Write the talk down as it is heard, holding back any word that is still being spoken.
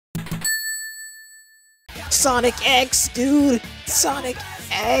Sonic X, dude! Sonic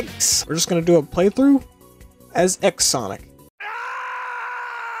X! We're just gonna do a playthrough as X Sonic.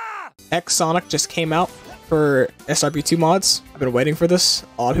 X Sonic just came out for SRB2 mods. I've been waiting for this.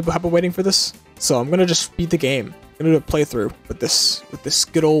 A lot of people have been waiting for this. So I'm gonna just beat the game. I'm gonna do a playthrough with this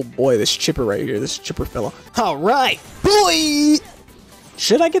good old boy, this chipper right here, this chipper fella. Alright, boy!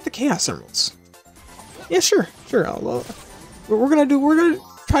 Should I get the Chaos Emeralds? Yeah, sure. We're gonna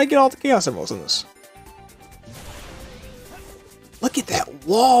try to get all the Chaos Emeralds in this. Look at that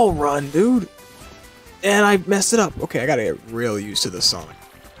wall run, dude! And I messed it up. Okay, I gotta get real used to this Sonic.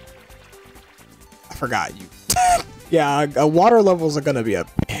 I forgot you. Yeah, water levels are gonna be a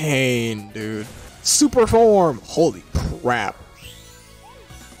pain, dude. Super form! Holy crap.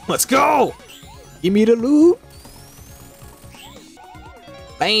 Let's go! Give me the loot!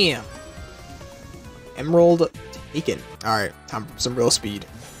 Bam! Emerald taken. Alright, time for some real speed.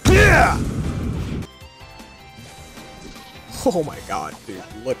 Yeah! Oh my god, dude,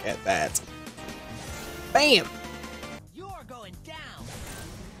 look at that. Bam! You're going down.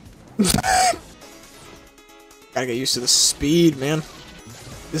 Gotta get used to the speed, man.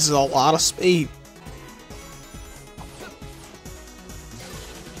 This is a lot of speed.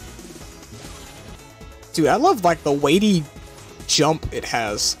 Dude, I love like the weighty jump it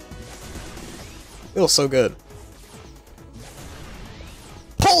has. Feels so good.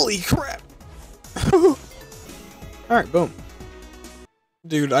 Holy crap! Alright, boom.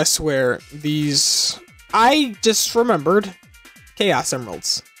 Dude, I swear, these... I just remembered Chaos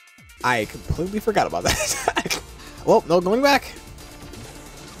Emeralds. I completely forgot about that. Well, no going back.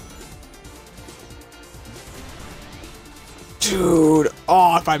 Dude,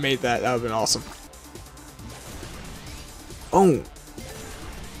 oh, if I made that, that would have been awesome. Oh.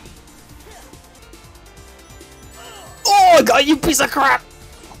 Oh, God, you piece of crap!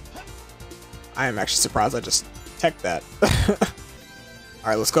 I am actually surprised I just teched that.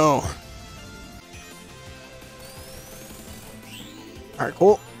 Alright, let's go. Alright,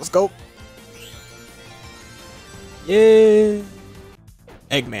 cool. Let's go. Yeah.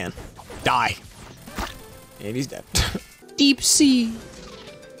 Eggman. Die. And he's dead. Deep sea.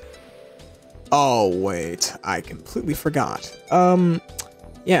 Oh, wait. I completely forgot.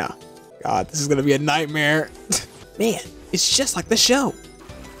 Yeah. God, this is gonna be a nightmare. Man, it's just like the show.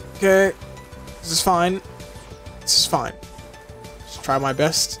 Okay. This is fine. This is fine. Just try my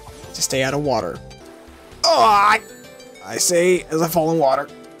best to stay out of water. Oh, I say as I fall in water.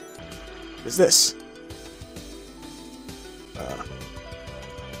 What is this?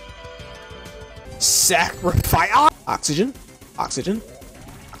 Sacrifice. Oxygen. Oxygen.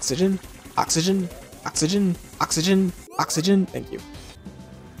 Oxygen. Oxygen. Oxygen. Oxygen. Oxygen. Thank you.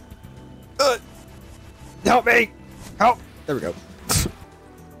 Help me! Help! There we go.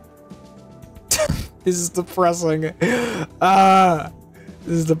 This is depressing. This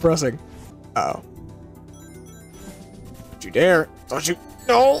is depressing. Uh-oh. Don't you dare. Don't you.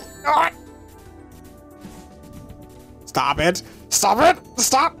 No! God. Stop it! Stop it!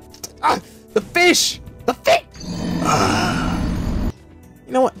 Stop! The fish! The fish!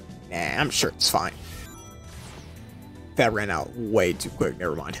 You know what? Nah, I'm sure it's fine. That ran out way too quick.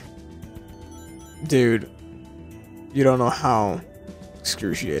 Never mind. Dude, you don't know how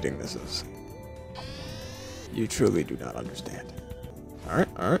excruciating this is. You truly do not understand.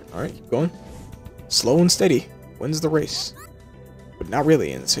 Alright, keep going. Slow and steady wins the race. But not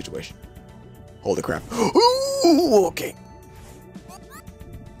really in this situation. Holy crap. Ooh, okay.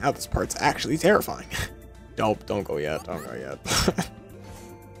 Now this part's actually terrifying. Don't go yet, don't go yet.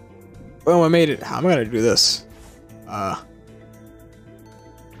 Oh, I made it. How am I gonna do this?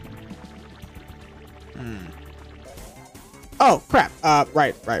 Oh, crap.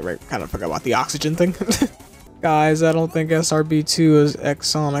 Right. Kind of forgot about the oxygen thing. Guys, I don't think SRB2 as X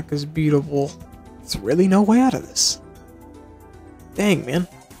Sonic is beatable. There's really no way out of this. Dang, man.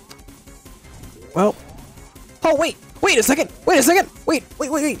 Well. Oh, wait a second. Wait.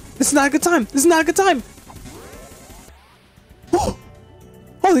 This is not a good time. This is not a good time. Oh,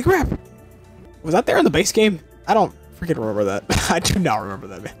 holy crap. Was that there in the base game? I don't freaking remember that. I do not remember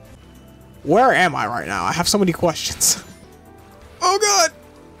that, man. Where am I right now? I have so many questions. Oh, God.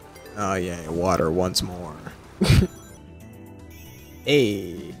 Oh, yeah, water once more.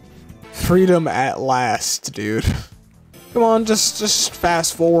 Hey. Freedom at last, dude. Come on, just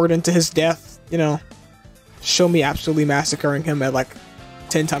fast forward into his death, you know. Show me absolutely massacring him at like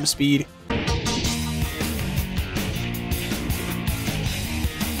 10 times speed.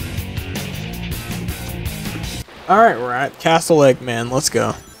 Alright, we're at Castle Eggman. Let's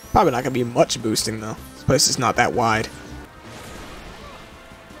go. Probably not gonna be much boosting though. This place is not that wide.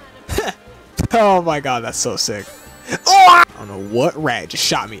 Oh my god, that's so sick. Oh! I don't know what rat just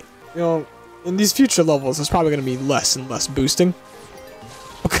shot me. You know, in these future levels, there's probably gonna be less and less boosting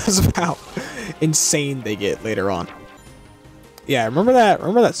because of how insane they get later on. Yeah, remember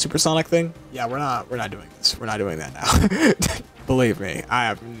that supersonic thing? Yeah, we're not doing this. We're not doing that now. Believe me, I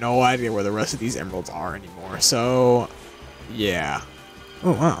have no idea where the rest of these emeralds are anymore. So, yeah.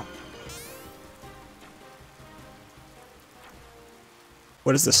 Oh wow.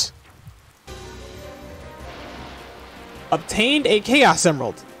 What is this? Obtained a Chaos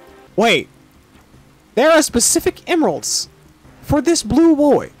Emerald. Wait. There are specific emeralds for this blue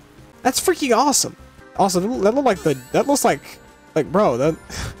boy. That's freaking awesome. Also, that looks like bro, that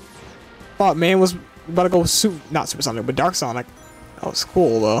thought man was about to go not supersonic, but dark sonic. That was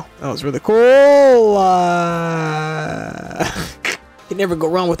cool though. That was really cool. You never go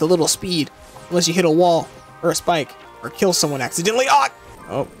wrong with a little speed unless you hit a wall or a spike or kill someone accidentally.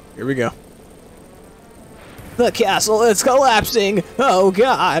 Oh, here we go. The castle is collapsing. Oh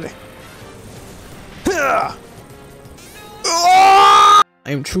god. I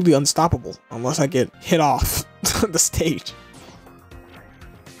am truly unstoppable unless I get hit off the stage.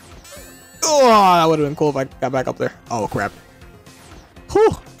 Oh, that would have been cool if I got back up there. Oh crap.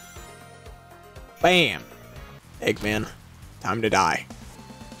 Whew. Bam. Eggman. Time to die.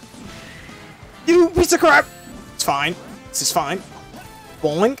 You piece of crap. It's fine. This is fine.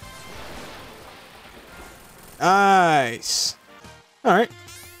 Bowling. Nice. Alright.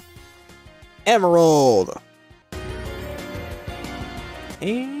 Emerald.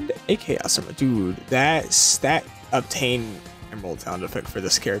 And a Chaos Emerald. Dude, that obtain emerald sound effect for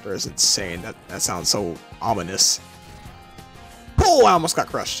this character is insane. That sounds so ominous. Oh, I almost got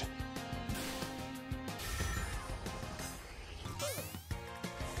crushed.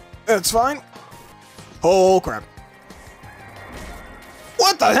 That's fine. Oh crap.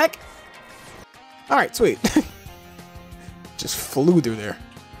 What the heck? Alright, sweet. Just flew through there.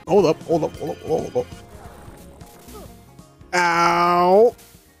 Hold up. Ow!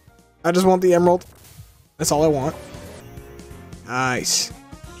 I just want the emerald. That's all I want. Nice.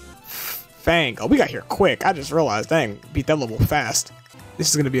 Fang. Oh, we got here quick. I just realized. Dang, beat that level fast. This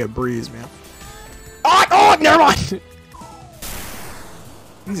is gonna be a breeze, man. Oh, never mind!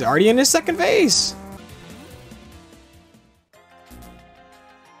 He's already in his second phase.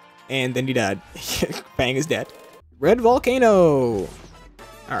 And then he died. Fang is dead. Red Volcano.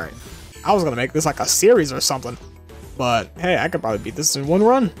 Alright. I was gonna make this like a series or something. But, hey, I could probably beat this in one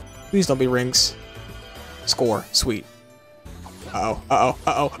run. Please don't be rings. Score. Sweet. Uh-oh.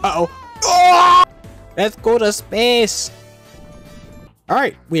 Oh! Let's go to space!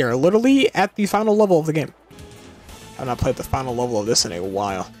 Alright, we are literally at the final level of the game. I've not played the final level of this in a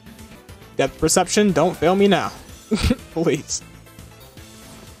while. Depth perception, don't fail me now. Please.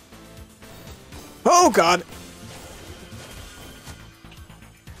 Oh, God!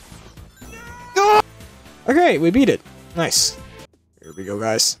 Okay, we beat it. Nice. Here we go,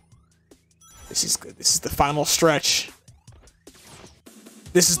 guys. This is good. This is the final stretch.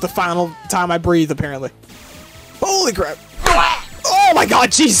 This is the final time I breathe, apparently. Holy crap! Oh my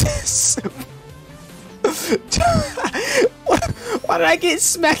god, Jesus! Why did I get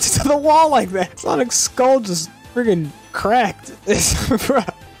smacked into the wall like that? Sonic's skull just friggin' cracked.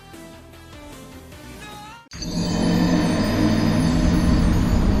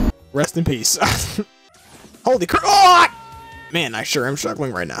 Rest in peace. Holy crap! Oh! Man, I sure am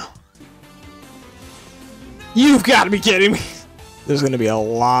struggling right now. You've got to be kidding me! There's gonna be a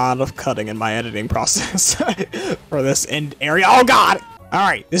lot of cutting in my editing process for this end area. Oh god!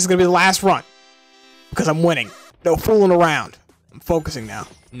 Alright, this is gonna be the last run. Because I'm winning. No fooling around. I'm focusing now.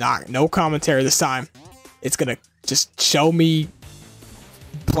 No commentary this time. It's gonna just show me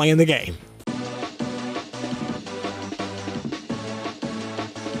playing the game.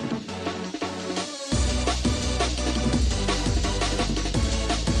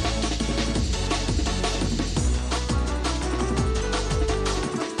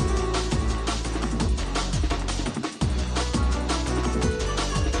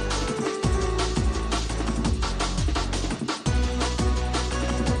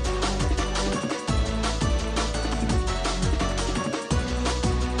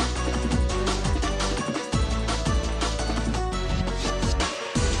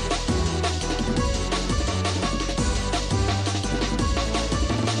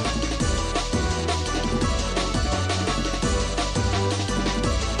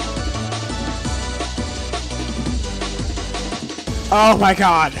 Oh my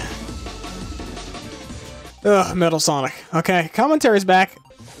god. Ugh, Metal Sonic. Okay, commentary's back.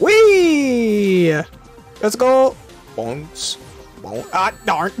 Whee! Let's go. Bones. Ah,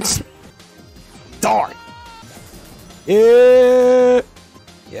 darn. Darn. Yeah.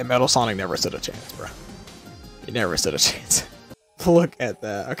 Yeah, Metal Sonic never stood a chance, bro. He never stood a chance. Look at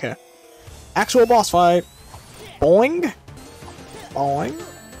that. Okay. Actual boss fight. Boing. Boing.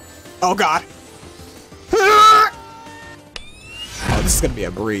 Oh, God. Oh, this is going to be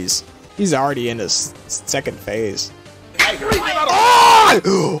a breeze. He's already in his second phase.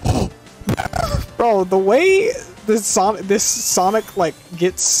 Oh! Bro, the way this Sonic like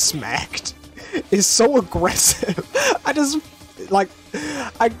gets smacked is so aggressive. I just like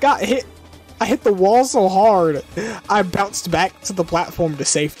I got hit. I hit the wall so hard, I bounced back to the platform to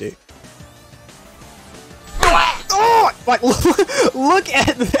safety. Oh! Like look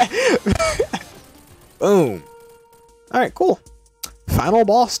at that. Boom. All right, cool. Final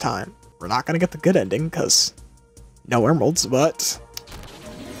boss time. We're not gonna get the good ending because no emeralds, but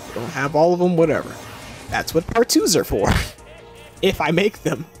we don't have all of them. Whatever. That's what part 2s are for. If I make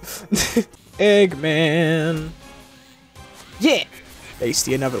them. Eggman. Yeah. Face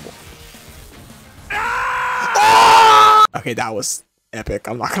the inevitable. Ah! Okay, that was epic.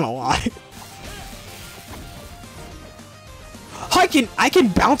 I'm not gonna lie. I can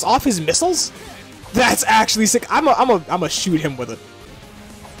bounce off his missiles. That's actually sick. I'm a shoot him with it.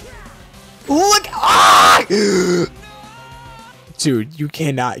 Look! Ah! Dude, you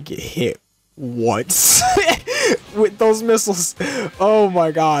cannot get hit once with those missiles. Oh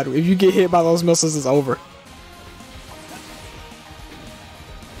my god! If you get hit by those missiles, it's over.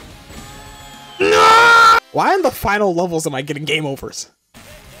 No! Why in the final levels am I getting game overs?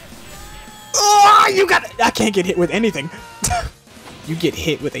 Oh, you got! I can't get hit with anything. You get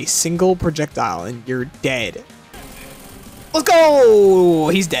hit with a single projectile and you're dead. Let's go!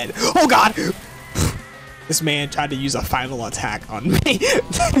 He's dead. Oh god! This man tried to use a final attack on me.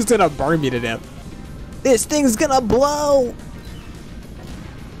 He's gonna burn me to death. This thing's gonna blow!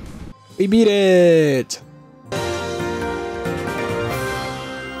 We beat it!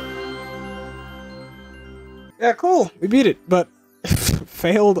 Yeah, cool. We beat it, but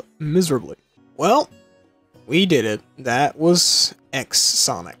failed miserably. Well, we did it. That was X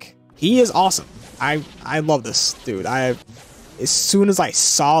Sonic. He is awesome. I love this dude. As soon as I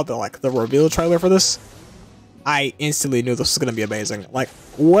saw the reveal trailer for this, I instantly knew this was gonna be amazing. Like,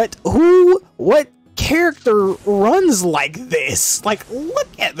 what character runs like this? Like, look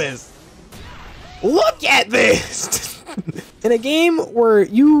at this. Look at this. In a game where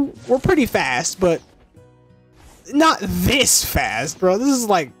you were pretty fast, but not this fast, bro. This is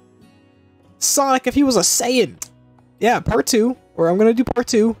like Sonic if he was a Saiyan. Yeah, part 2. Or I'm gonna do part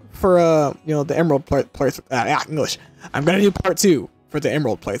 2 for you know, the Emerald playthrough. English. I'm gonna do part 2 for the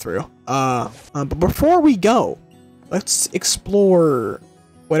Emerald playthrough. But before we go, let's explore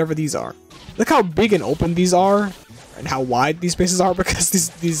whatever these are. Look how big and open these are, and how wide these spaces are, because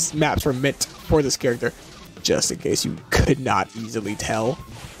these maps were meant for this character. Just in case you could not easily tell.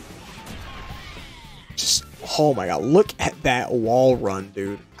 Just, oh my god, look at that wall run,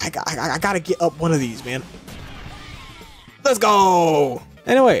 dude. I gotta get up one of these, man. Let's go!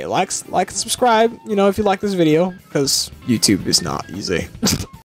 Anyway, like and subscribe, you know, if you like this video, because YouTube is not easy.